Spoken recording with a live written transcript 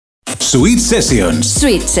Sweet Sessions.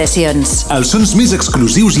 Sweet Sessions. Els sons més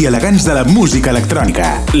exclusius i elegants de la música electrònica.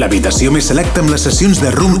 L'habitació més selecta amb les sessions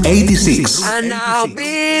de Room 86.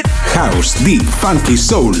 House, Deep, Funky,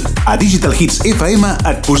 Soul. A Digital Hits FM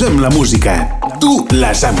et posem la música. Tu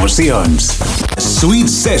les emocions.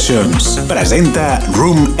 Sweet Sessions. Presenta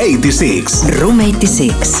Room 86. Room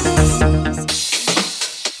 86.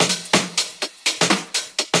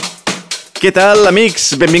 Què tal,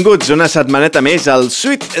 amics? Benvinguts una setmaneta més al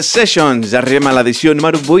Sweet Sessions. Arribem a l'edició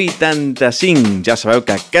número 85. Ja sabeu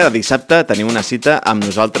que cada dissabte tenim una cita amb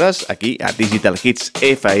nosaltres aquí a Digital Hits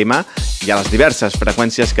FM i a les diverses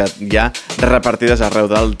freqüències que hi ha repartides arreu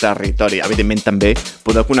del territori. Evidentment també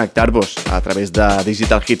podeu connectar-vos a través de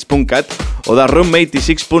digitalhits.cat o de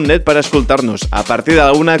room86.net per escoltar-nos. A partir de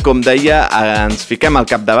la una, com deia, ens fiquem al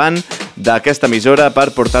capdavant d'aquesta emissora per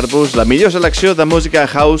portar-vos la millor selecció de música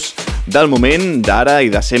house del moment, d'ara i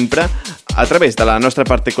de sempre, a través de la nostra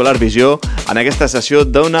particular visió en aquesta sessió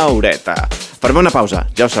d'una horeta. Farem una pausa.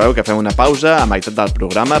 Ja ho sabeu que fem una pausa a meitat del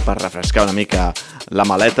programa per refrescar una mica la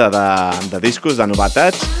maleta de discos, de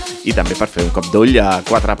novetats, i també per fer un cop d'ull a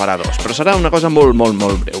 4x2. Però serà una cosa molt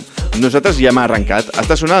breu. Nosaltres ja hem arrencat.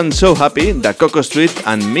 Està sonant So Happy de Coco Street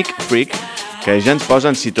and Mick Freak, que ja ens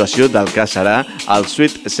posa en situació del que serà el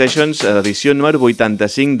Sweet Sessions edició número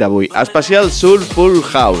 85 d'avui. Especial Soulful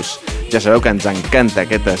House. Ja sabeu que ens encanta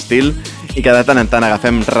aquest estil i que de tant en tant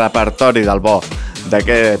agafem repertori del bo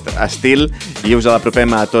d'aquest estil i us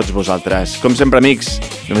l'apropem a tots vosaltres. Com sempre, amics,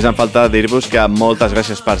 només em falta dir-vos que moltes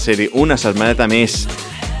gràcies per ser-hi una setmaneta més.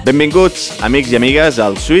 Benvinguts, amics i amigues,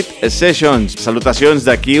 al Sweet Sessions. Salutacions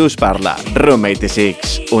de qui us parla, Room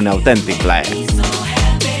 86, un autèntic plaer.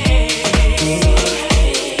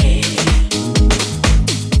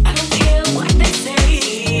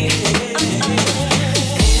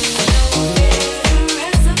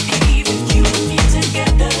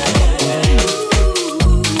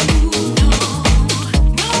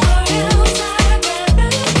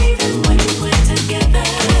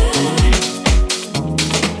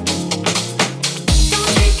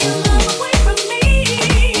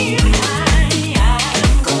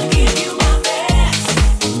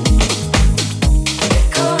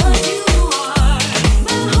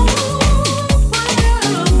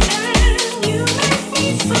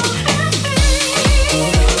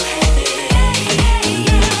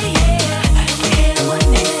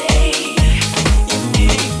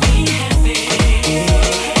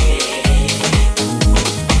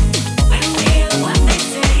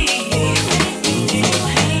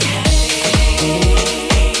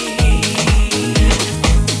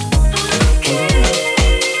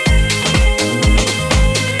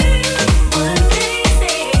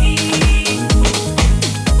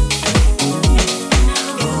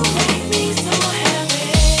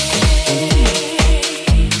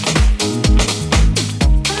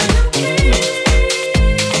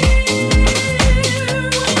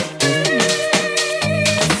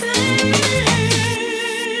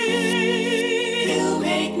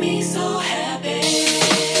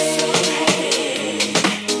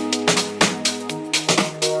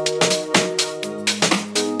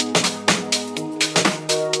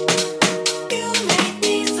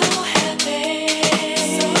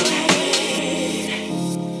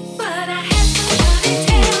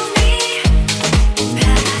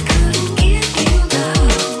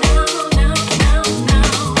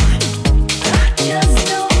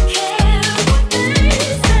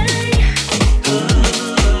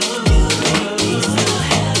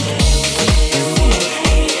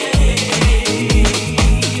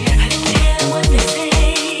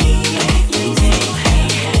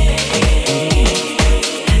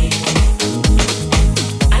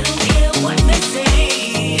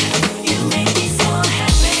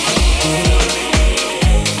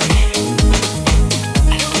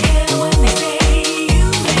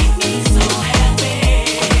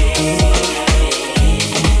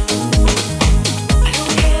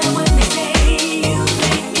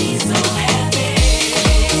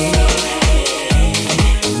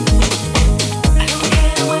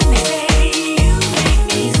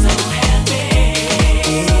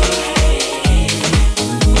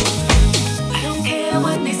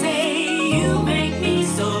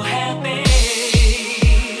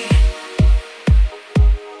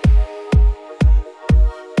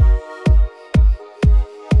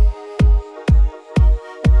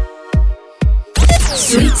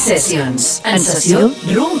 Sweet Sessions, en sessió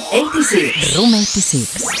Room 86. Room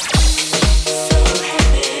 86.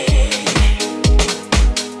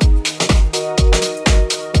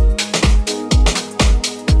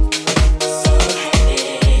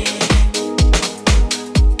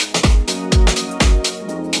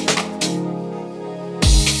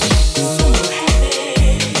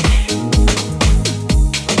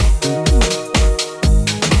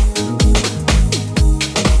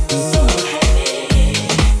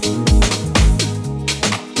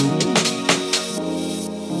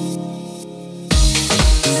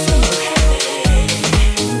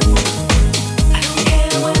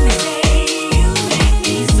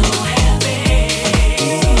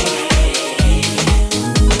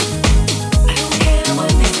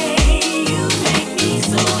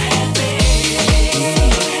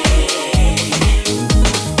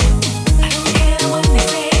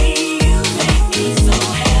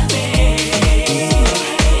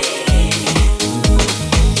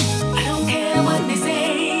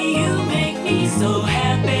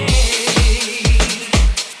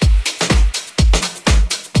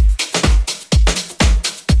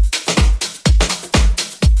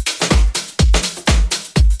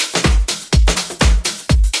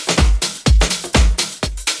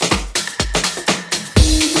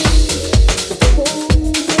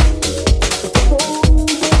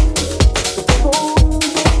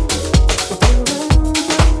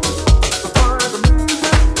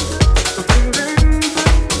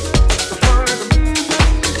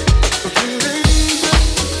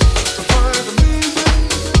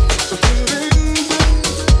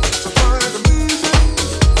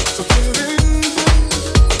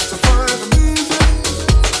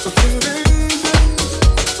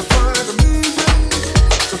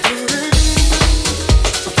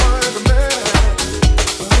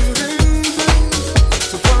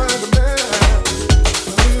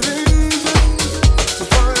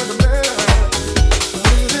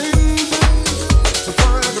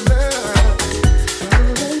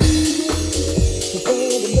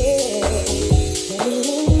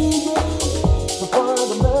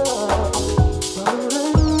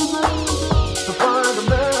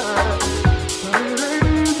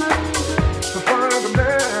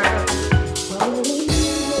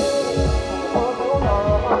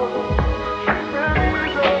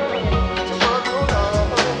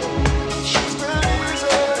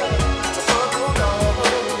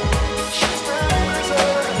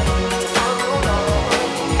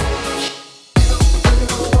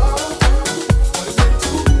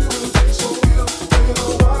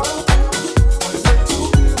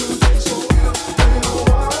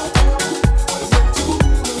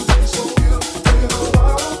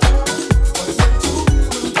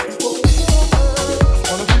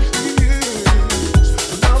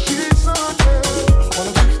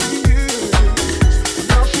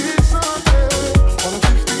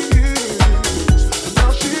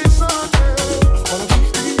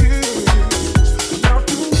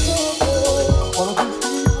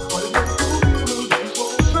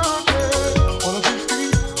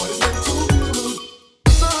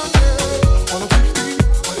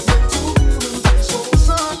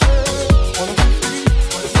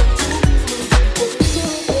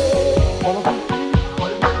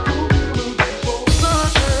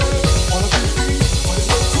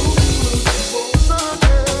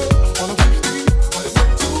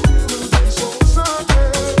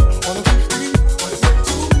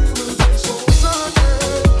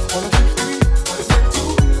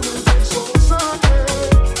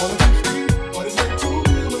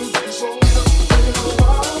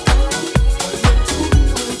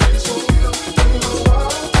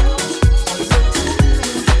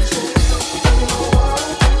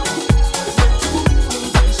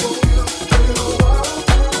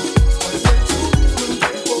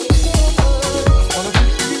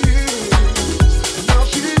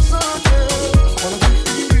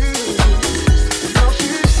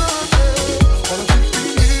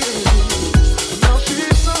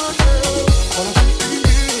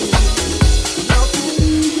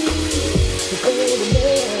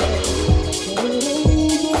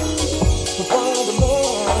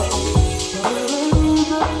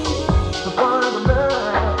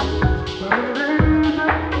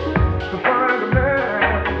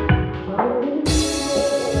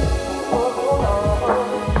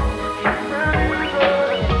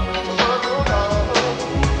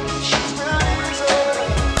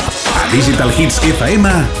 Digital Hits FM,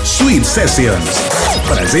 Sweet Sessions.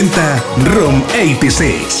 Presenta Room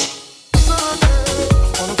 86.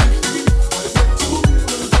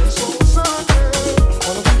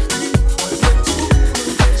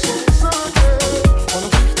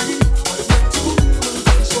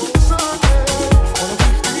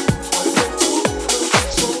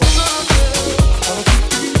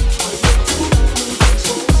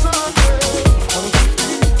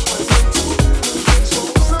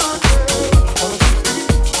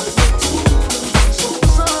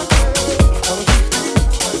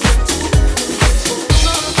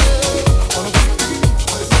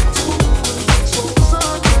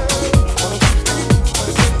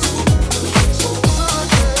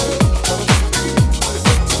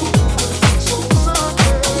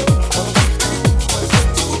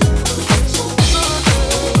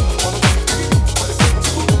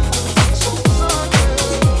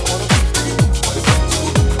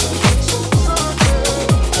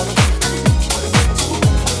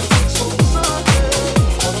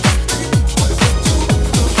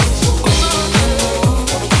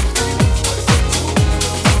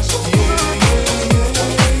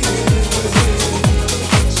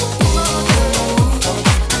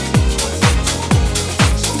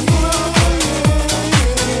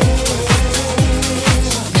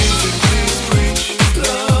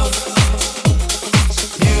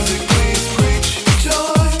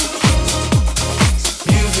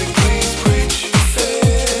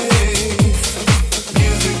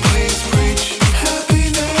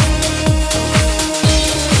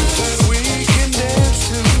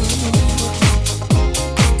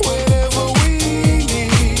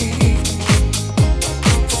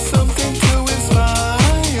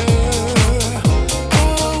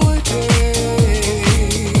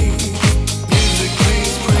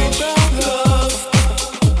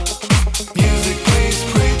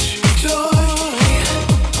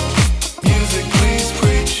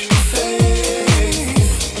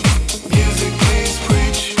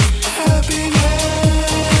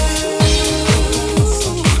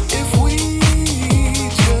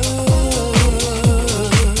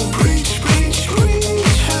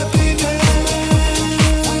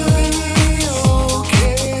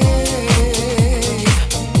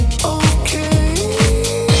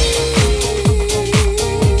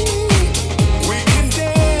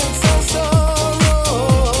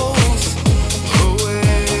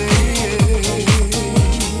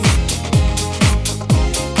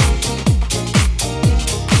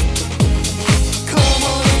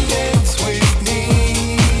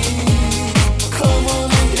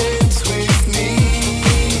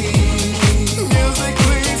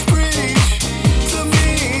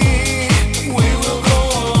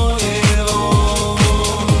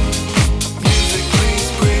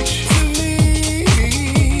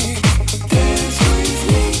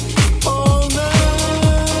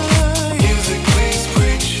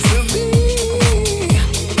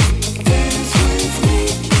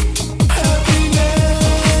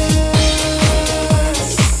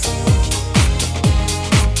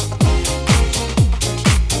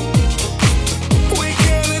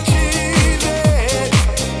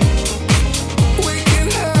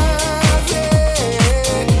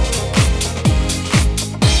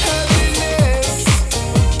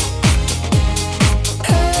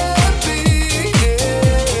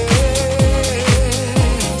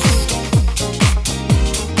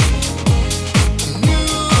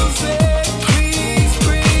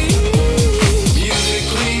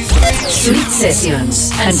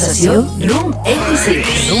 Sessions. En sessió Room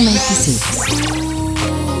 86. Room 86.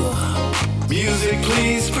 Music,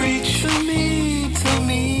 please preach to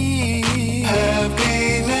me,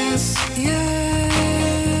 happiness, yeah.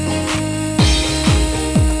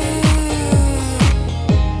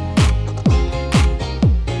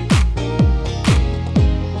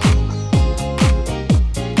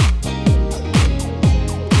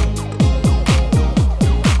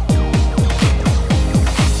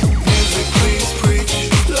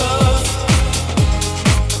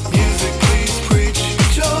 Music, please preach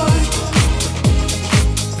joy.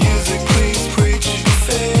 Music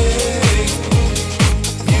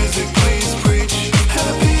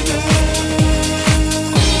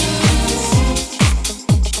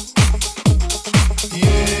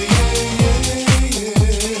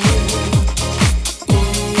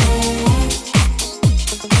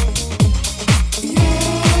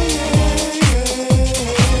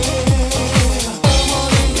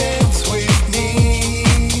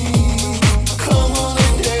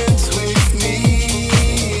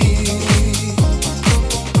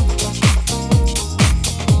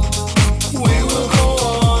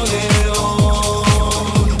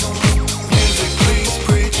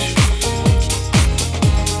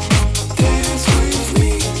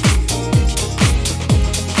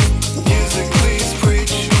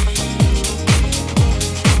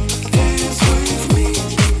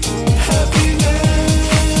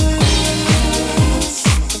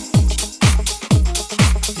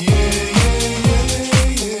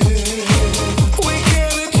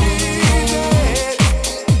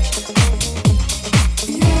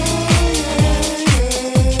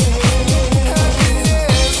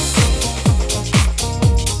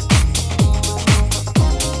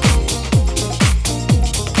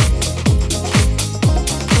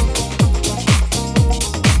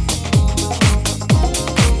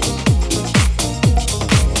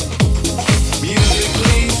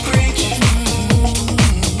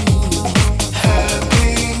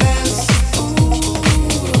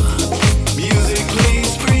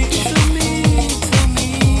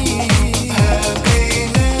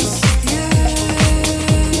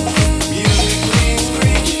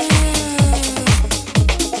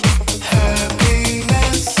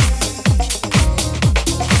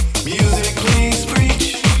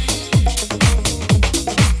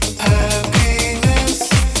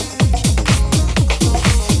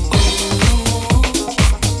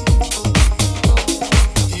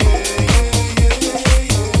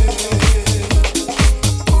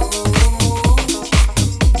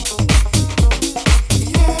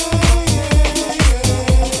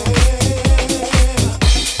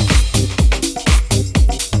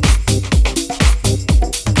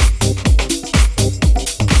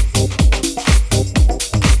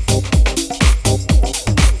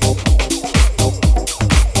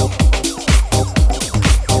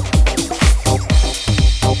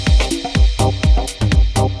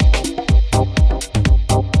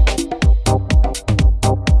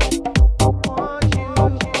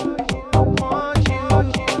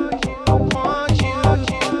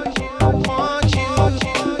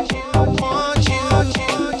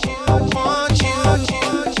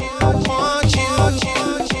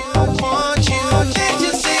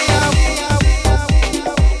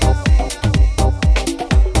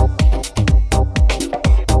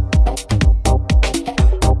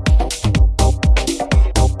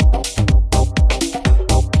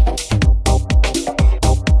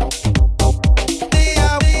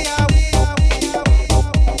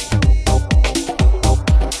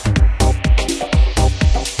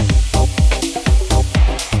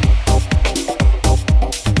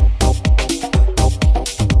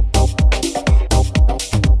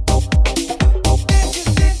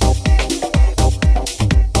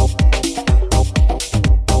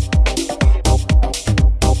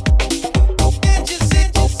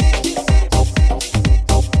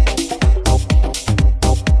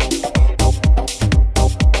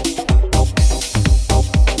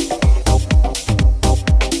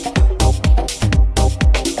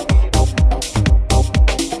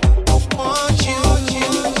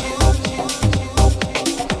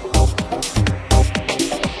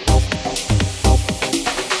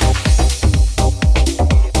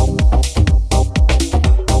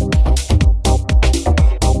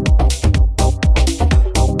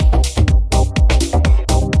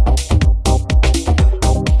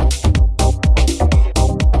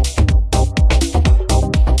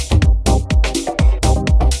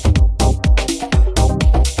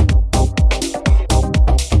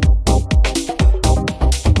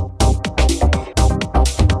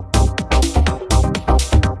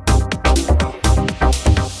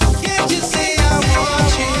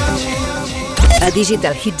A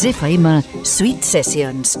Digital Hits FM, Sweet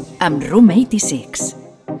Sessions, amb Room 86.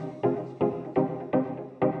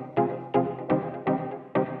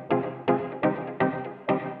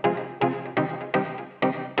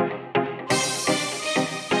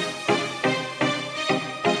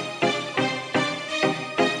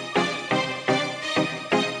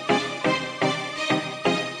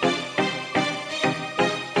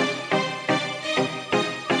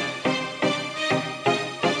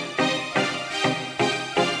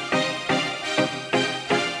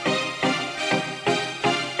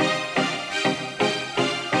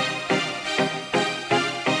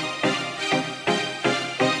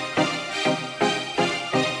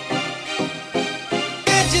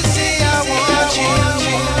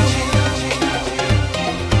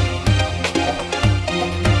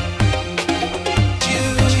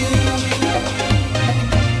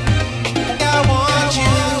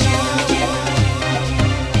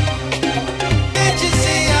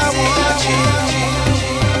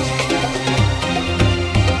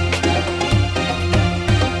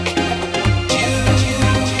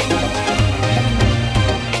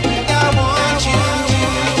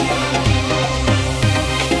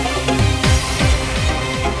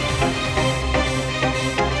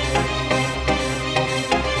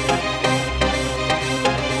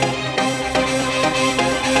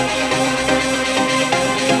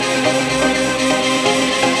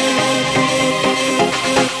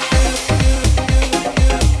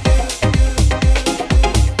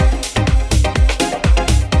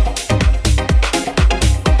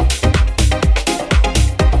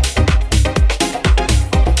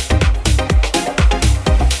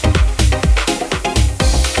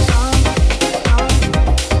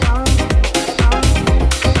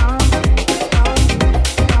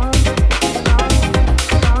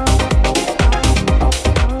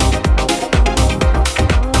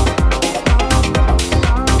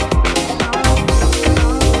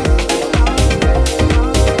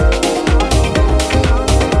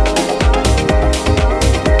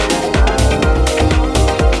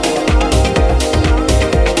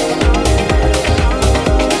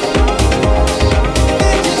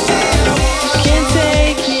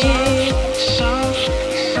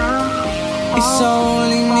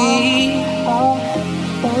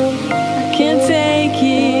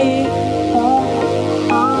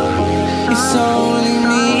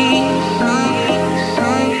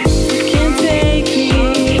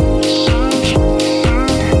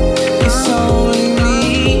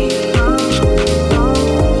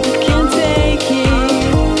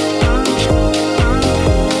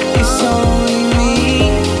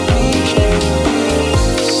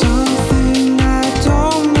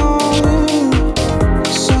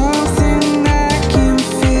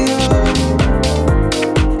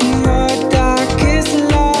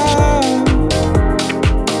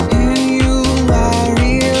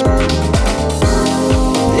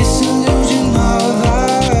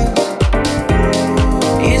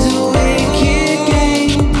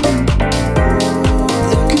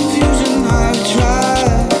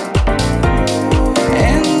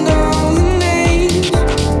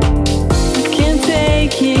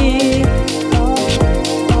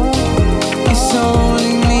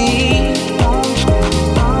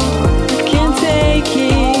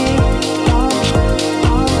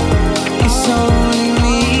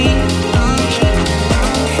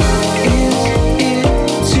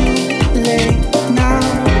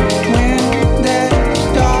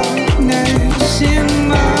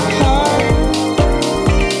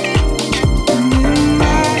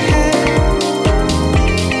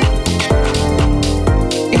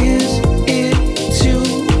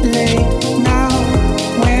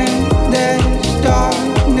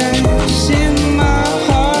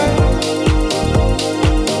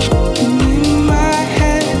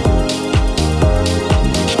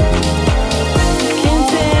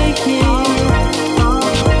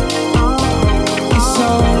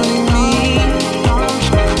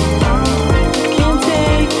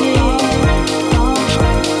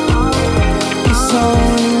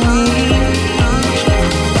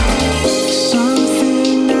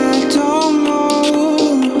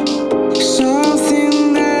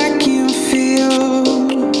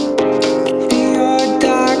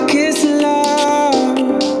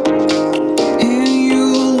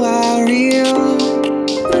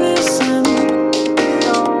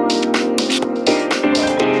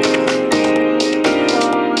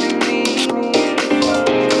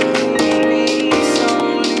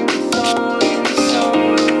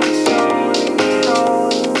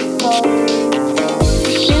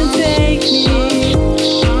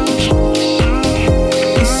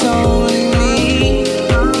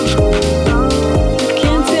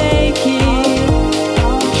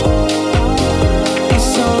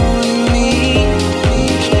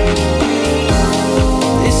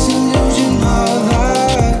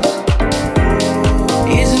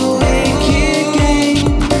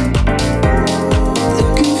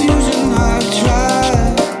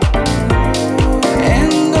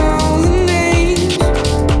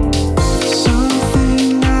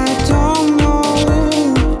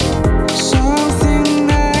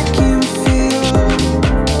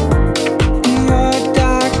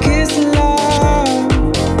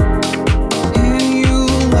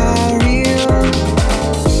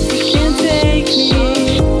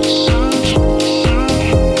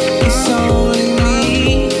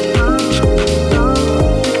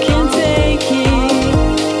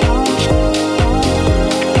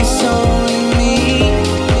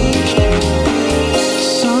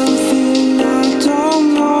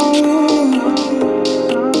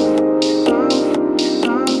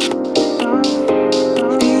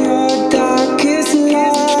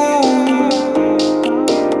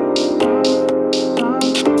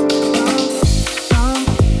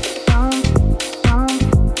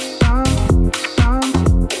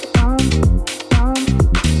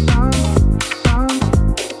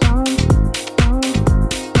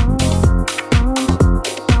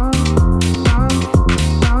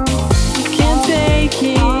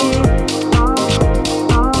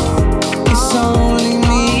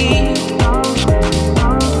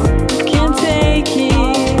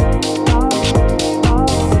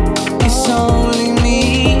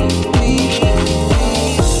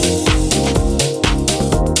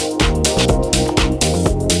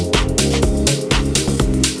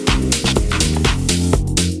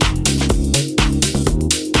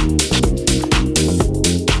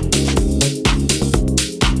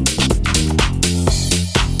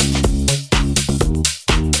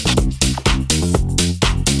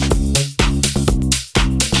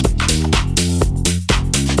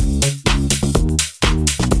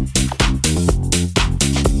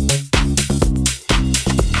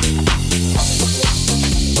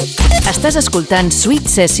 Estàs escoltant Sweet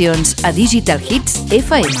Sessions a Digital Hits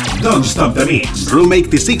FM. Don't stop the mix. Room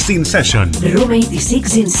 86 in session. Room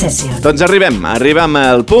 86 in session. Doncs arribem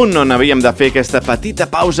al punt on havíem de fer aquesta petita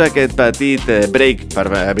pausa, aquest petit break per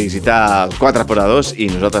visitar el 4x2 i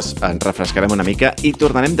nosaltres ens refrescarem una mica i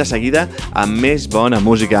tornarem de seguida amb més bona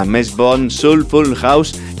música, amb més bon soulful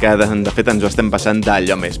house, que de fet ens ho estem passant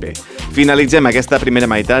d'allò més bé. Finalitzem aquesta primera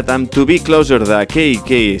meitat amb To Be Closer de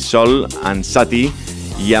KK Sol and Sati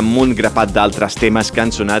i amb un grapat d'altres temes que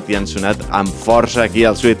han sonat i han sonat amb força aquí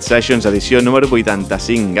al Sweet Sessions edició número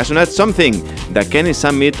 85. Ha sonat Something de Kenny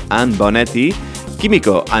Summit and Bonetti.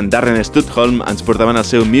 Kimiko and Darren Studholm ens portaven el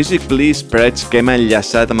seu Music Please Spreads que hem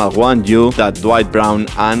enllaçat amb el Want You de Dwight Brown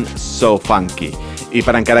and So Funky. I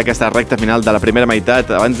per encara aquesta recta final de la primera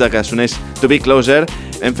meitat, abans de que sonés To Be Closer,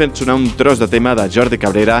 hem fet sonar un tros de tema de Jordi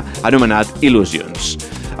Cabrera anomenat Illusions.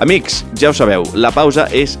 Amics, ja ho sabeu, la pausa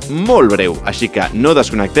és molt breu, així que no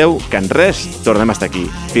desconnecteu, que en res tornem a estar aquí.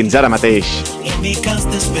 Fins ara mateix.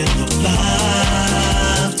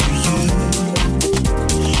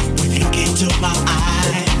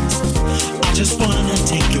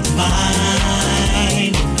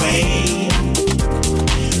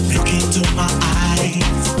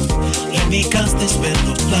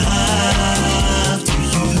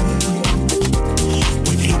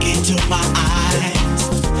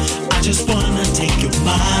 Just wanna take your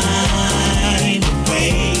mind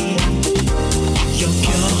away. Your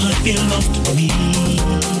pure heart belongs to me,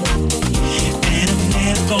 and I'm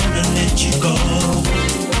never gonna let you go.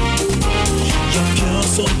 Your pure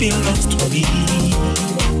soul belongs to me.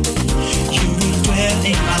 You will dwell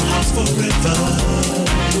in my house forever.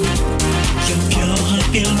 Your pure heart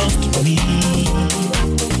belongs to me,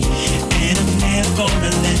 and I'm never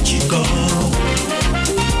gonna let you go.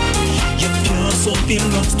 Your soul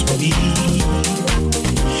belongs to me.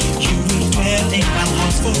 You will dwell in my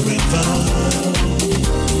house forever.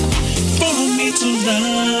 Follow me to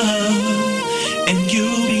love, and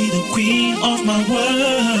you'll be the queen of my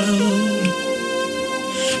world.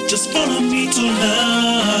 Just follow me to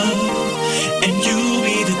love, and you'll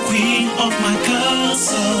be the queen of my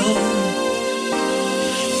castle.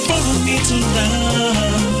 Follow me to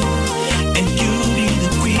love, and you'll be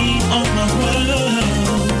the queen of my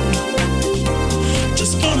world.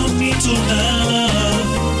 Just follow me to love,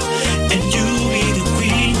 and you'll be the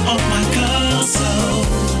queen of my castle.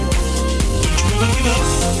 Don't you ever give up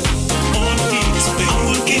on me, baby. I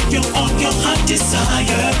will give you all your heart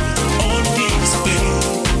desire. On me, baby.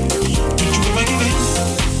 Don't you ever give up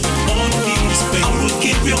on me, baby. I will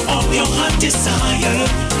give you all your heart desire.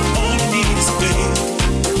 On me, baby.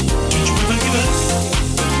 Don't you ever give up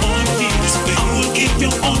on me, baby. I will give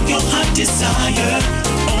you all your heart desire.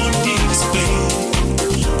 On me, baby.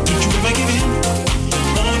 Never give in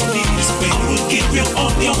on me, baby. I will give you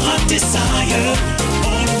all your heart desire.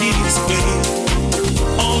 On me, baby.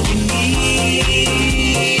 All you need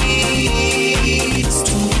is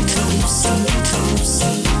to be closer,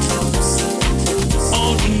 closer, closer.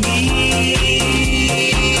 All you need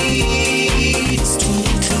is to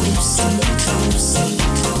be closer, closer,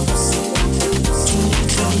 closer. To be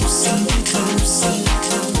closer, closer,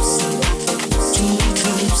 closer. To be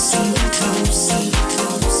closer, closer,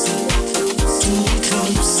 closer.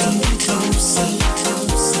 Closer, closer,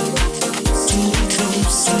 closer. To be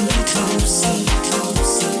closer, closer,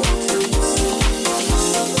 closer.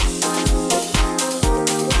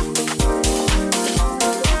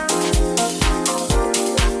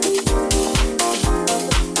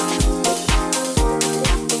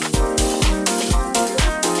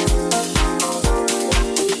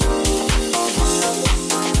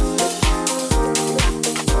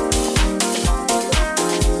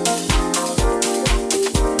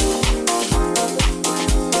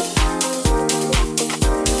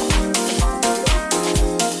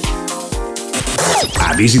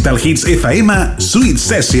 Digital Hits FM Sweet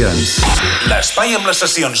Sessions. L'espai amb les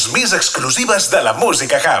sessions més exclusives de la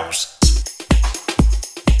música house.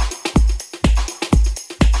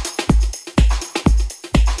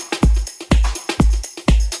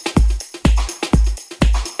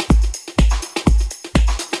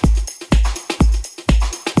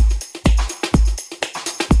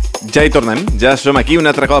 Ja hi tornem, ja som aquí un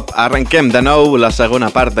altre cop. Arrenquem de nou la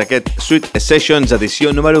segona part d'aquest Sweet Sessions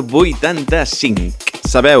edició número 85.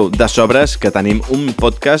 Sabeu de sobres que tenim un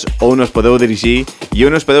podcast on us podeu dirigir i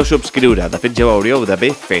on us podeu subscriure. De fet, ja ho hauríeu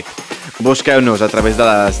d'haver fet. Busqueu-nos a través de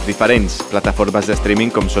les diferents plataformes de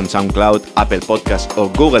streaming com són SoundCloud, Apple Podcast o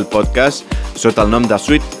Google Podcast sota el nom de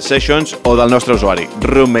Sweet Sessions o del nostre usuari,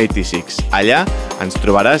 Room86. Allà ens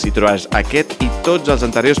trobaràs i trobaràs aquest i tots els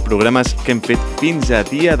anteriors programes que hem fet fins a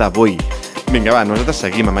dia d'avui. Vinga, va, nosaltres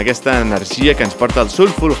seguim amb aquesta energia que ens porta el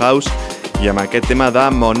Soulful House i amb aquest tema de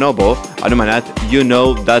Monobo anomenat You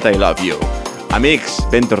Know That I Love You. Amics,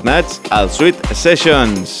 ben tornats al Sweet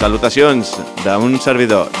Sessions. Salutacions d'un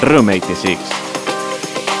servidor, Room 86.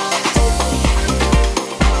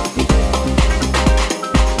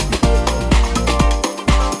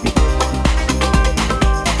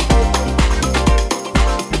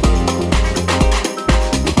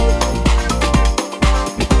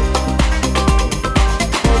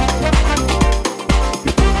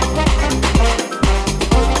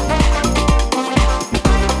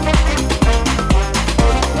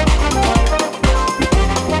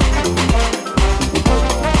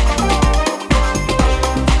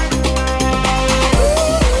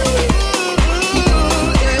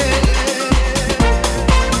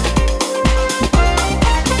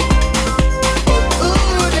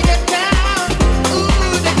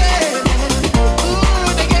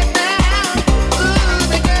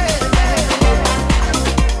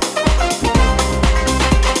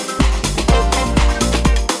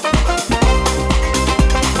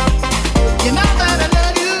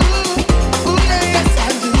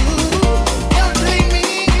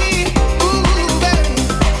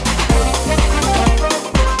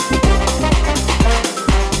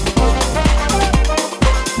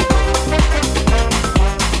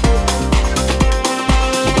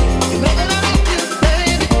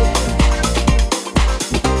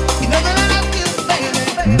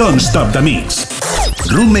 Don't Stop the Mix.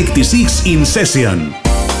 Room 86 in session.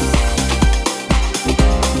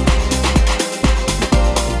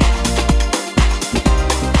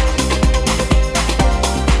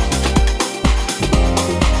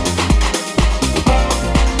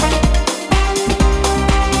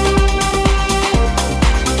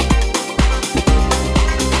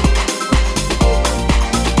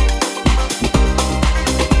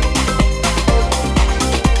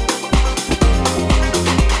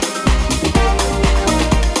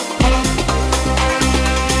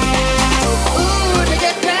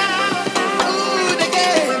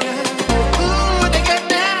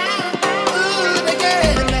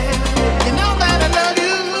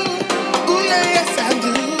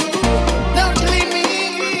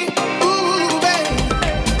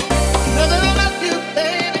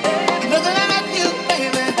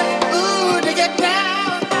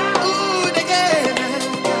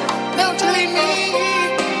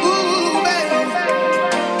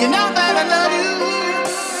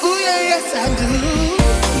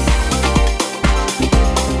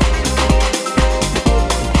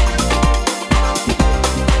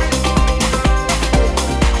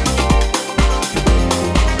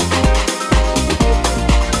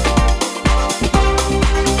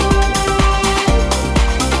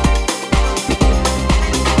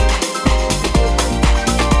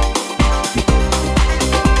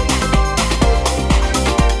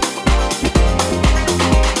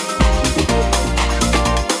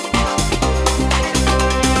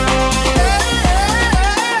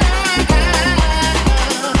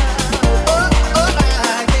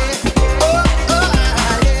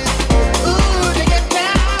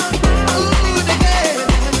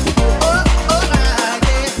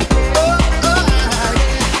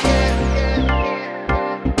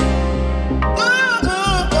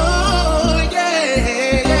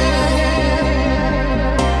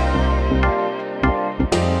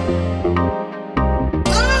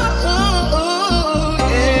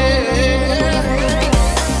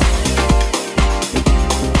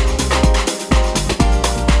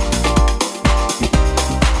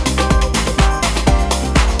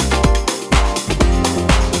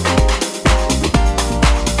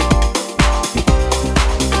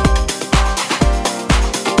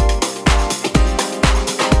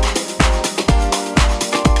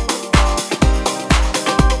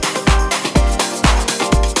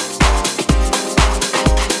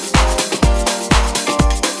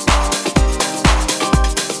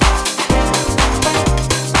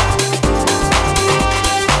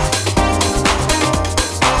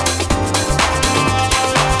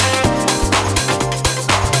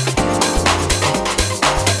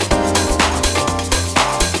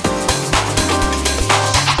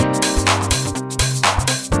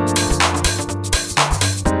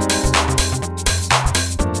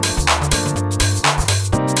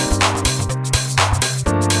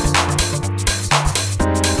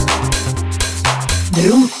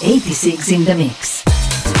 Room 86 in the mix.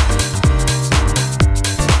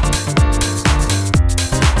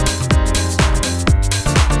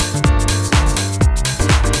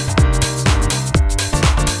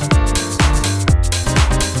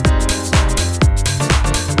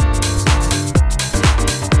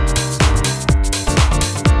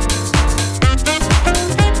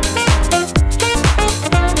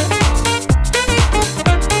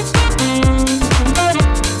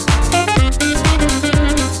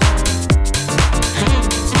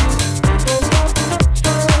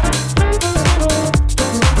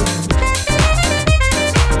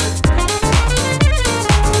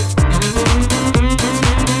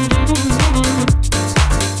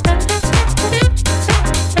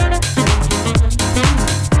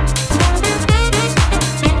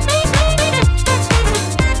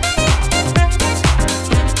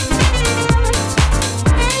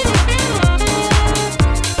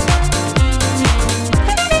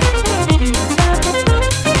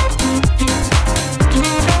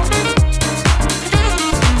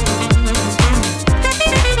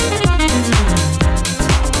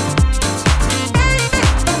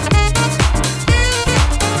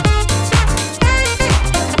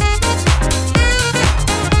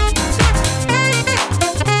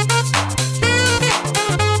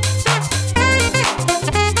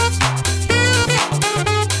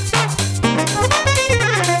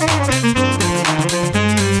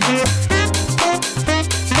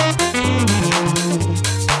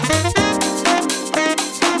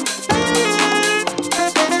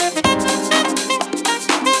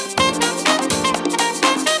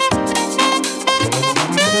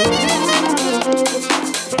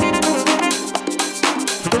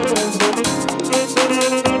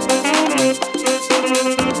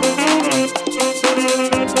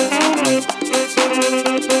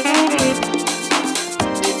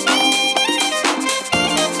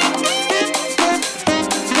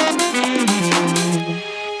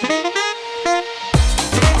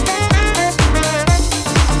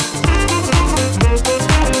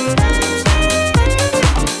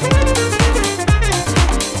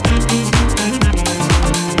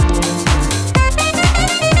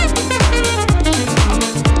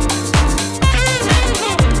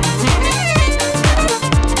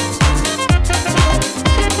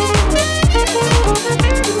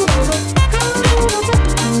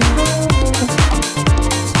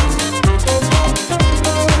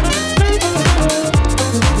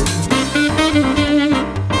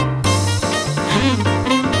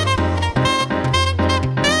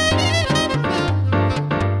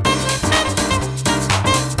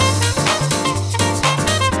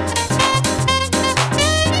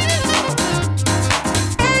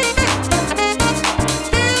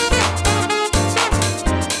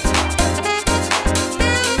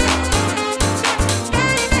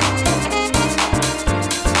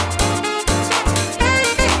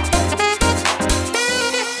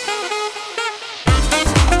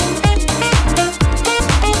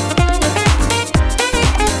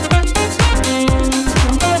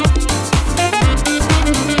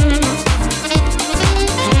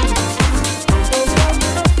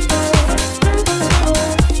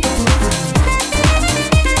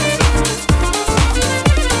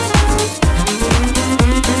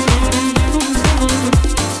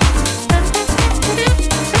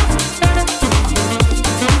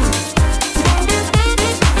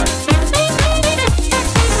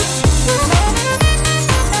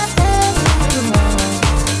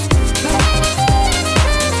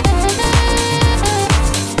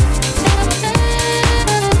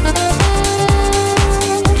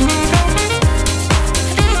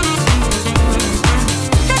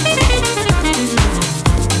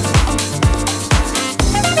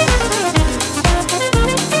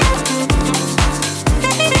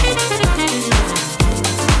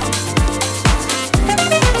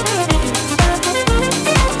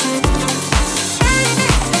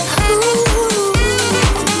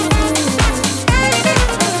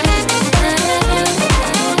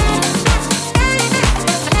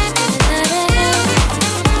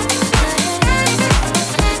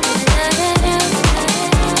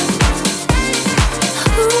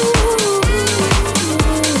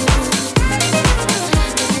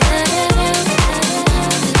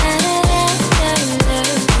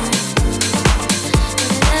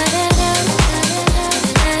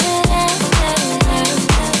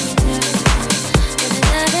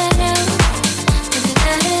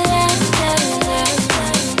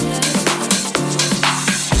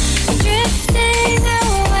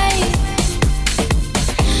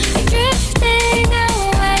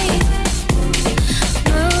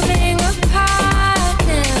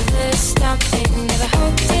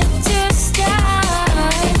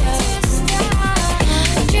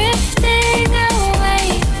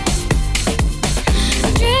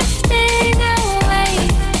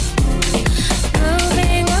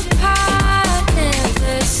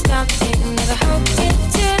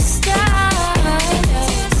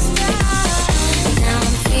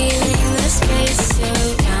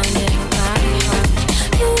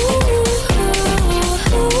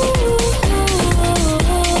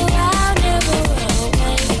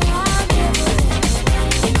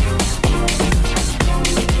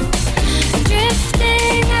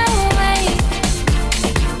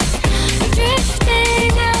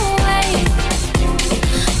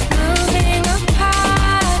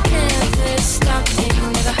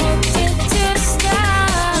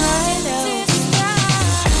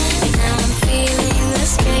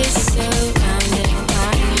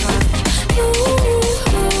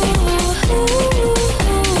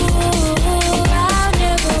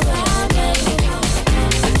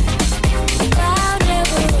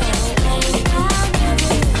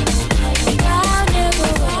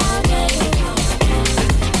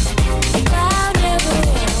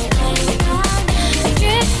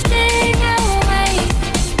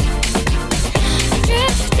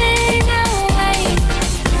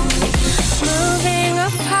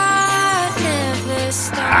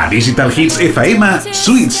 A Digital Hits FM,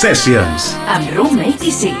 Sweet Sessions. Amb Room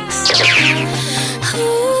 86.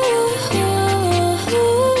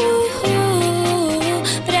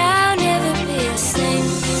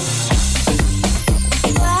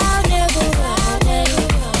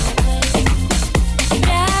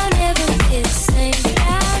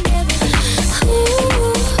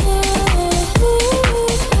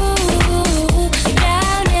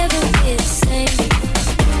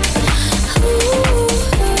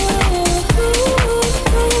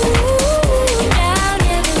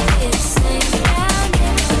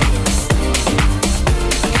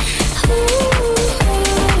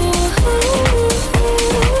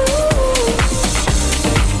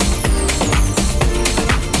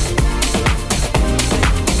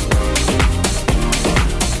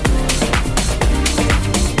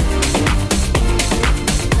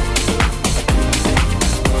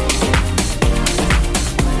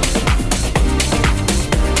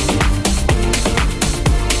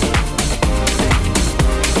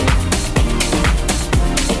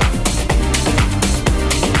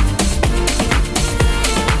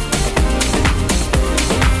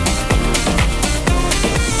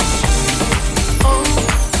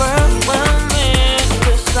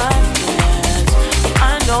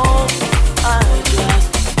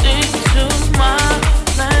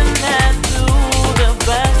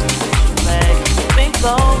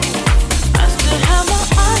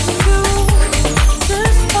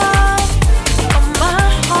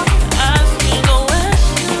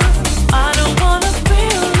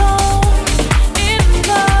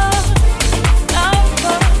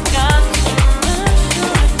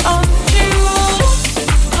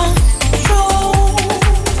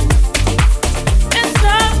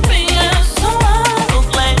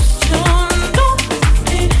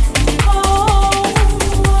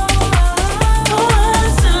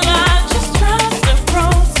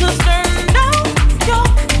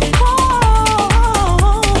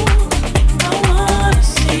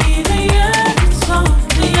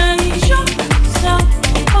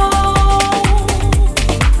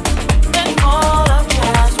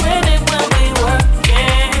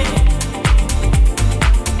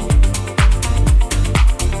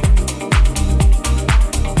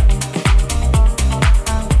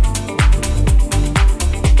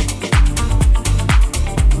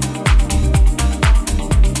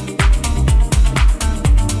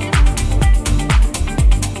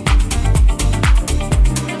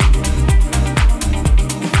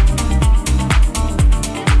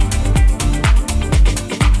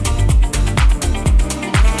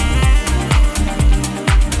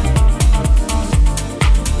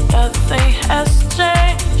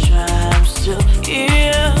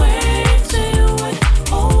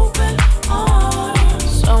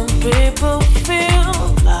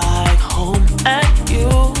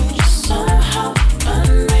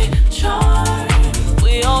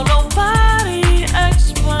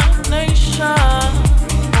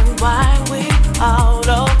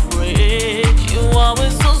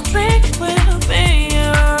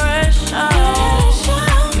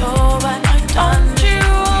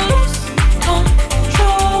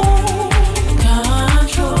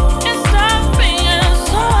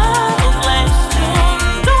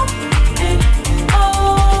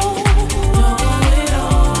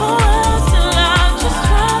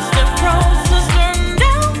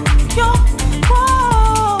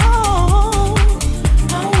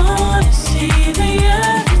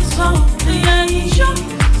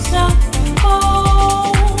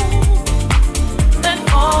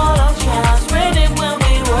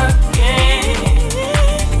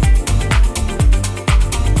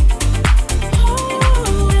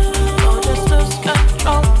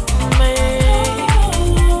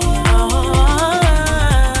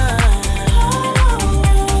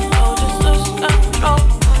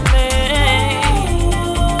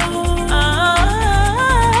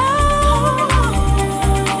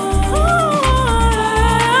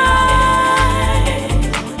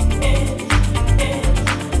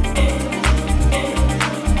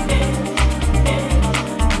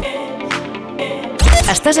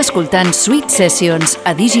 Estàs escoltant Sweet Sessions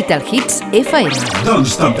a Digital Hits FM. Don't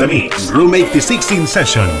stop the mix. Room 86 in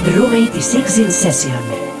session. Room 86 in session.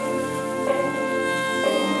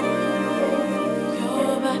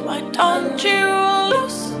 Don't you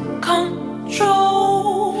lose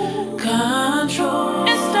control, control,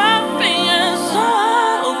 and stop being so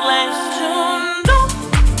hopeless to know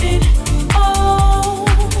it all,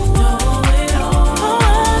 know it all. For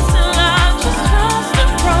us and I just trust the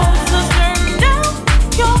process, turn down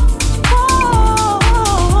your wall.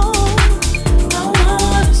 I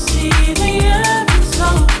wanna see the evidence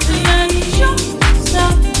of the angels.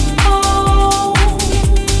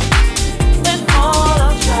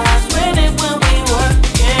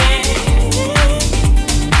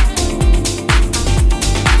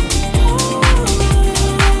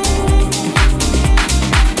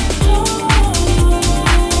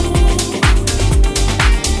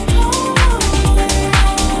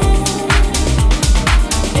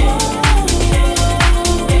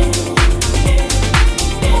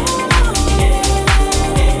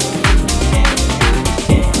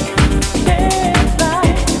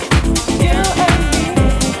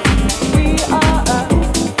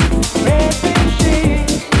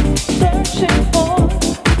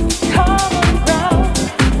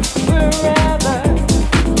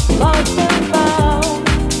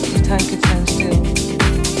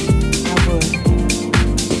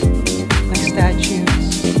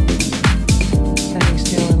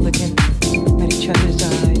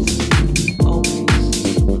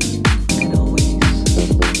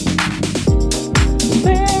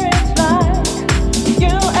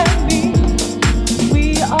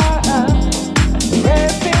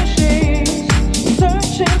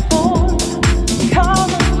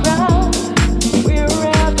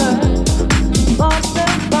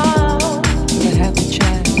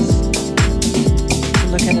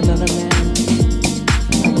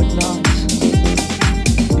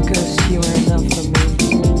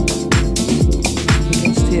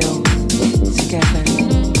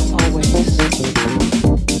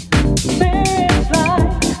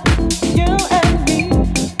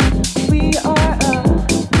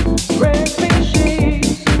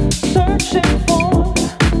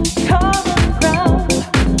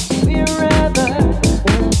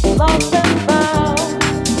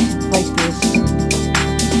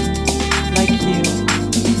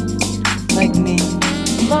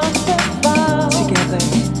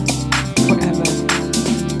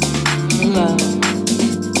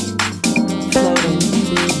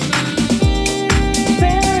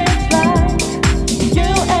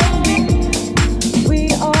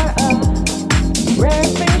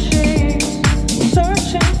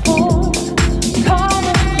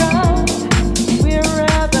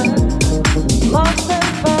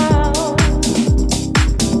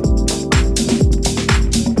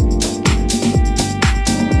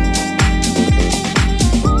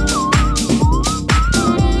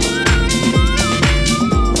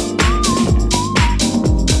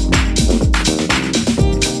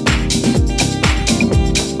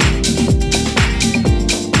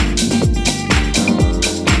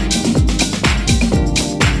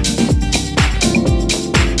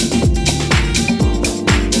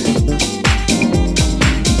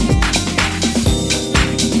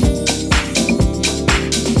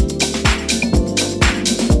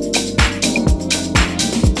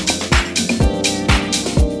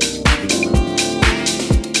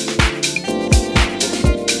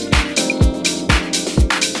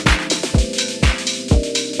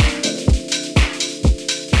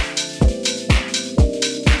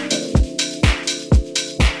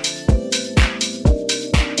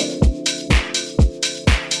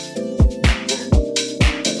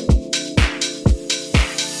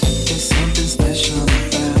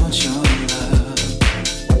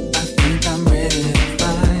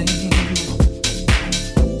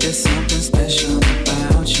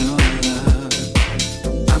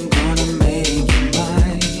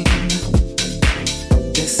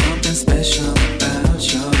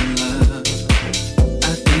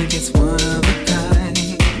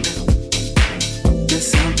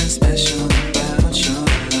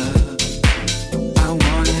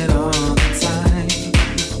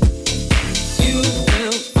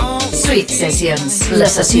 Sessions.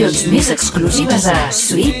 Les sessions més exclusives a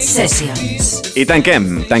Sweet Sessions. I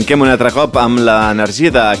tanquem un altre cop amb l'energia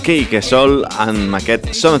de Cake Sol amb aquest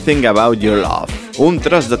Something About Your Love. Un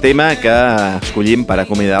tros de tema que escollim per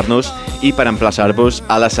acomiadar-nos i per emplaçar-vos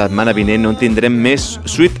a la setmana vinent on tindrem més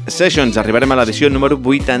Sweet Sessions. Arribarem a l'edició número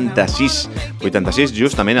 86. 86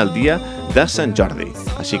 justament el dia de Sant Jordi.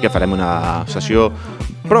 Així que farem una sessió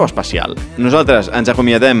prou especial. Nosaltres ens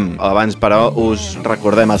acomiadem, abans però us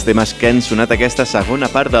recordem els temes que han sonat aquesta segona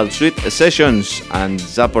part del Sweet Sessions.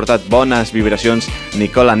 Ens ha portat bones vibracions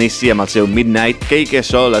Nicole Anissi amb el seu Midnight, Cake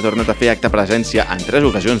Sol ha tornat a fer acte presència en 3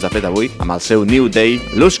 ocasions, de fet avui, amb el seu New Day,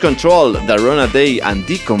 Lose Control de Rona Day and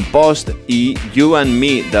Decomposed i You and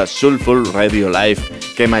Me de Soulful Radio Live,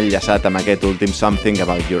 que hem enllaçat amb aquest últim Something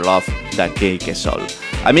About Your Love de Cake Sol.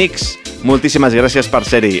 Amics, moltíssimes gràcies per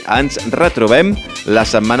ser-hi. Ens retrobem la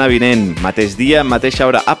setmana vinent, mateix dia, mateixa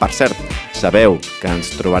hora. Per cert, sabeu que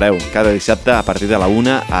ens trobareu cada dissabte a partir de la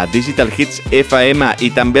 1 a Digital Hits FM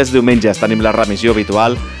i també els diumenges tenim la remissió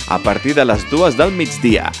habitual a partir de les 2 del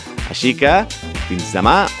migdia. Així que fins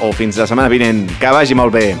demà o fins la setmana vinent. Que vagi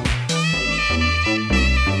molt bé.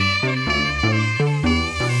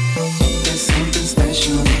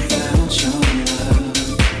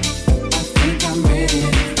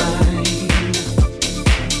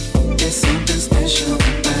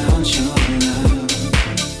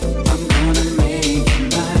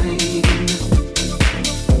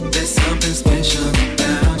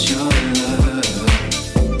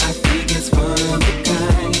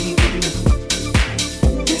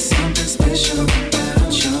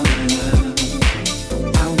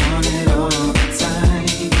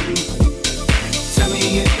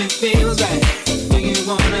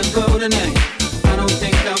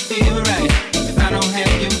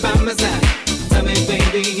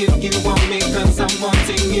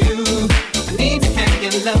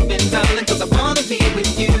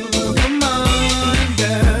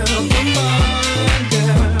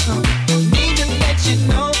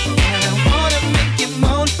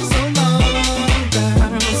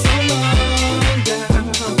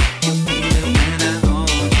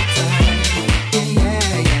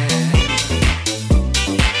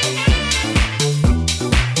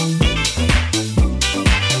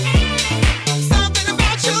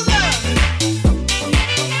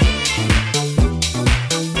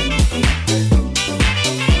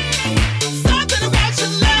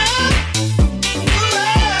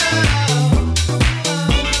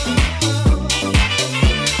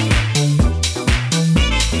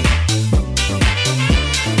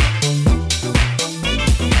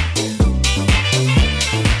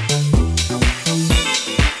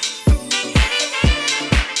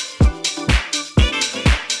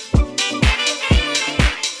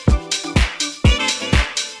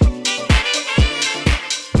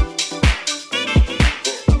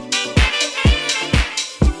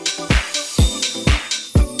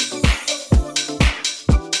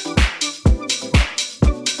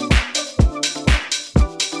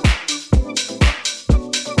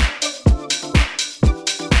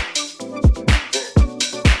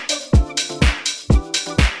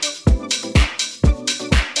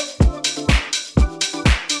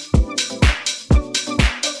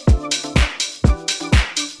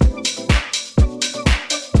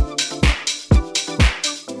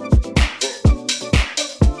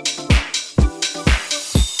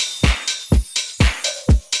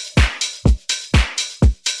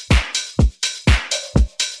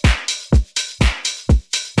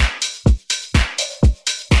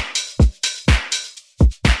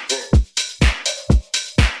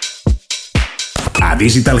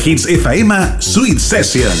 Digital Hits FM Sweet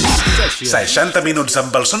Sessions. 60 minuts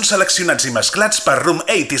amb els sons seleccionats i mesclats per Room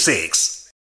 86.